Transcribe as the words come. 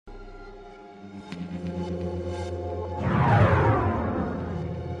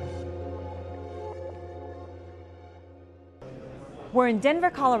We're in Denver,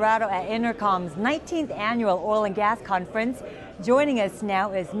 Colorado at EnerCom's 19th annual Oil and Gas Conference. Joining us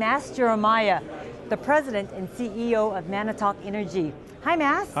now is Geremia, the president and CEO of Manitok Energy. Hi,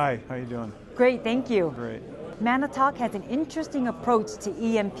 Mas. Hi, how you doing? Great, thank you. Great. Manitok has an interesting approach to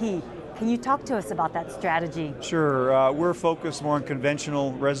E&P. Can you talk to us about that strategy? Sure. We're focused more on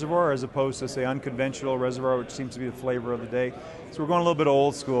conventional reservoir as opposed to, say, unconventional reservoir, which seems to be the flavor of the day. So we're going a little bit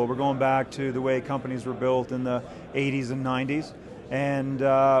old school. We're going back to the way companies were built in the 80s and 90s. And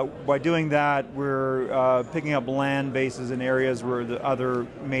by doing that, we're picking up land bases in areas where the other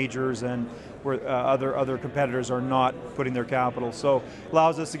majors and where other competitors are not putting their capital. So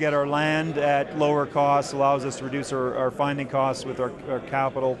allows us to get our land at lower costs, allows us to reduce our finding costs with our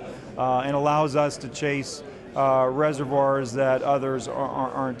capital, and allows us to chase reservoirs that others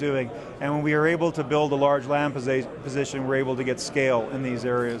aren't doing. And when we are able to build a large land position, we're able to get scale in these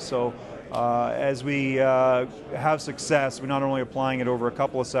areas. So as we have success, we're not only applying it over a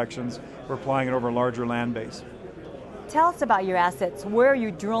couple of sections, we're applying it over a larger land base. Tell us about your assets. Where are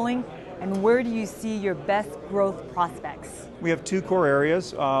you drilling, and where do you see your best growth prospects? We have two core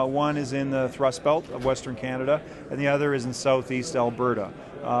areas. One is in the thrust belt of Western Canada, and the other is in southeast Alberta.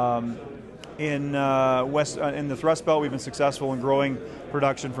 In the thrust belt, we've been successful in growing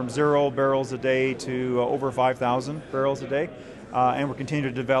production from 0 barrels a day to over 5,000 barrels a day. And we're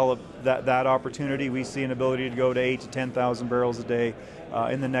continuing to develop that opportunity. We see an ability to go to 8,000 to 10,000 barrels a day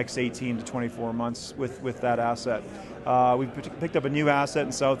in the next 18 to 24 months with that asset. We've picked up a new asset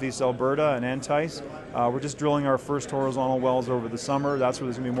in southeast Alberta, in Entice. We're just drilling our first horizontal wells over the summer. That's where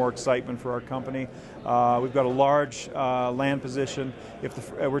there's going to be more excitement for our company. We've got a large land position.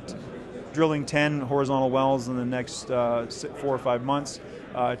 We're drilling 10 horizontal wells in the next 4 or 5 months.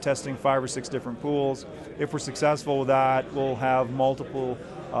 Testing 5 or 6 different pools. If we're successful with that, we'll have multiples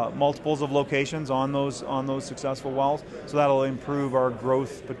of locations on those successful wells. So that'll improve our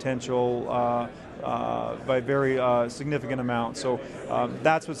growth potential by a very significant amount. So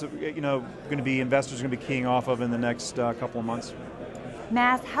that's what's going to be investors are going to be keying off of in the next couple of months.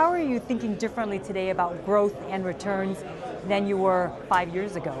 Mas, how are you thinking differently today about growth and returns than you were 5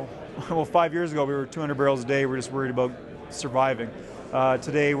 years ago? Well, 5 years ago we were 200 barrels a day. We're just worried about surviving.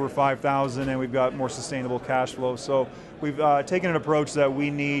 Today we're 5,000 and we've got more sustainable cash flow. So we've taken an approach that we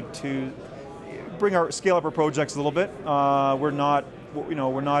need to scale up our projects a little bit. We're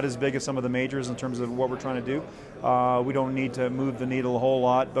not as big as some of the majors in terms of what we're trying to do. We don't need to move the needle a whole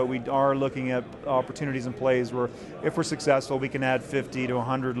lot, but we are looking at opportunities and plays where if we're successful, we can add 50 to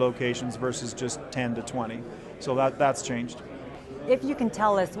 100 locations versus just 10 to 20. So that's changed. If you can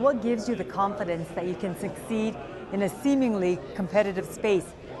tell us, what gives you the confidence that you can succeed in a seemingly competitive space?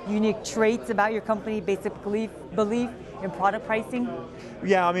 Unique traits about your company, basic belief in product pricing?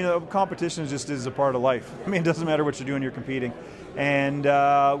 Yeah, I mean, competition just is a part of life. I mean, it doesn't matter what you're doing, you're competing. And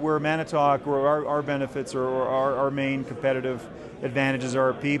we're Manitok, where our benefits or our main competitive advantages are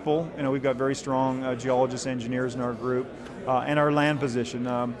our people. We've got very strong geologists, engineers in our group, and our land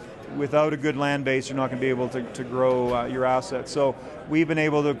position. Without a good land base, you're not going to be able to grow your assets. So we've been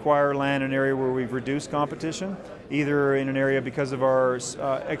able to acquire land in an area where we've reduced competition, either in an area because of our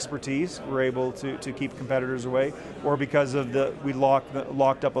expertise, we're able to keep competitors away, or because of we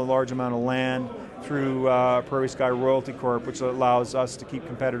locked up a large amount of land through Prairie Sky Royalty Corp, which allows us to keep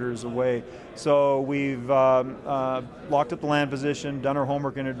competitors away. So we've locked up the land position, done our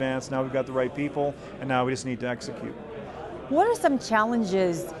homework in advance, now we've got the right people, and now we just need to execute. What are some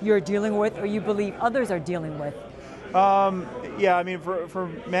challenges you're dealing with or you believe others are dealing with? Yeah, I mean, for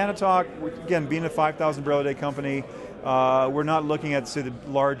Manitok, again, being a 5,000 barrel a day company, we're not looking at, say, the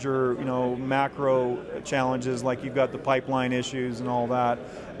larger, macro challenges like you've got the pipeline issues and all that,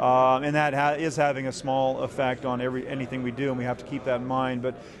 and that is having a small effect on anything we do, and we have to keep that in mind.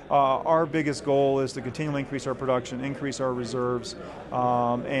 But our biggest goal is to continually increase our production, increase our reserves,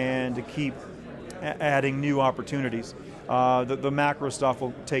 and to keep adding new opportunities. The macro stuff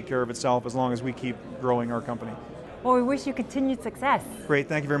will take care of itself as long as we keep growing our company. Well, we wish you continued success. Great,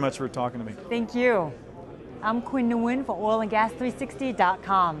 thank you very much for talking to me. Thank you. I'm Quinn Nguyen for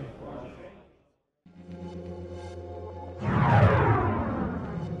oilandgas360.com.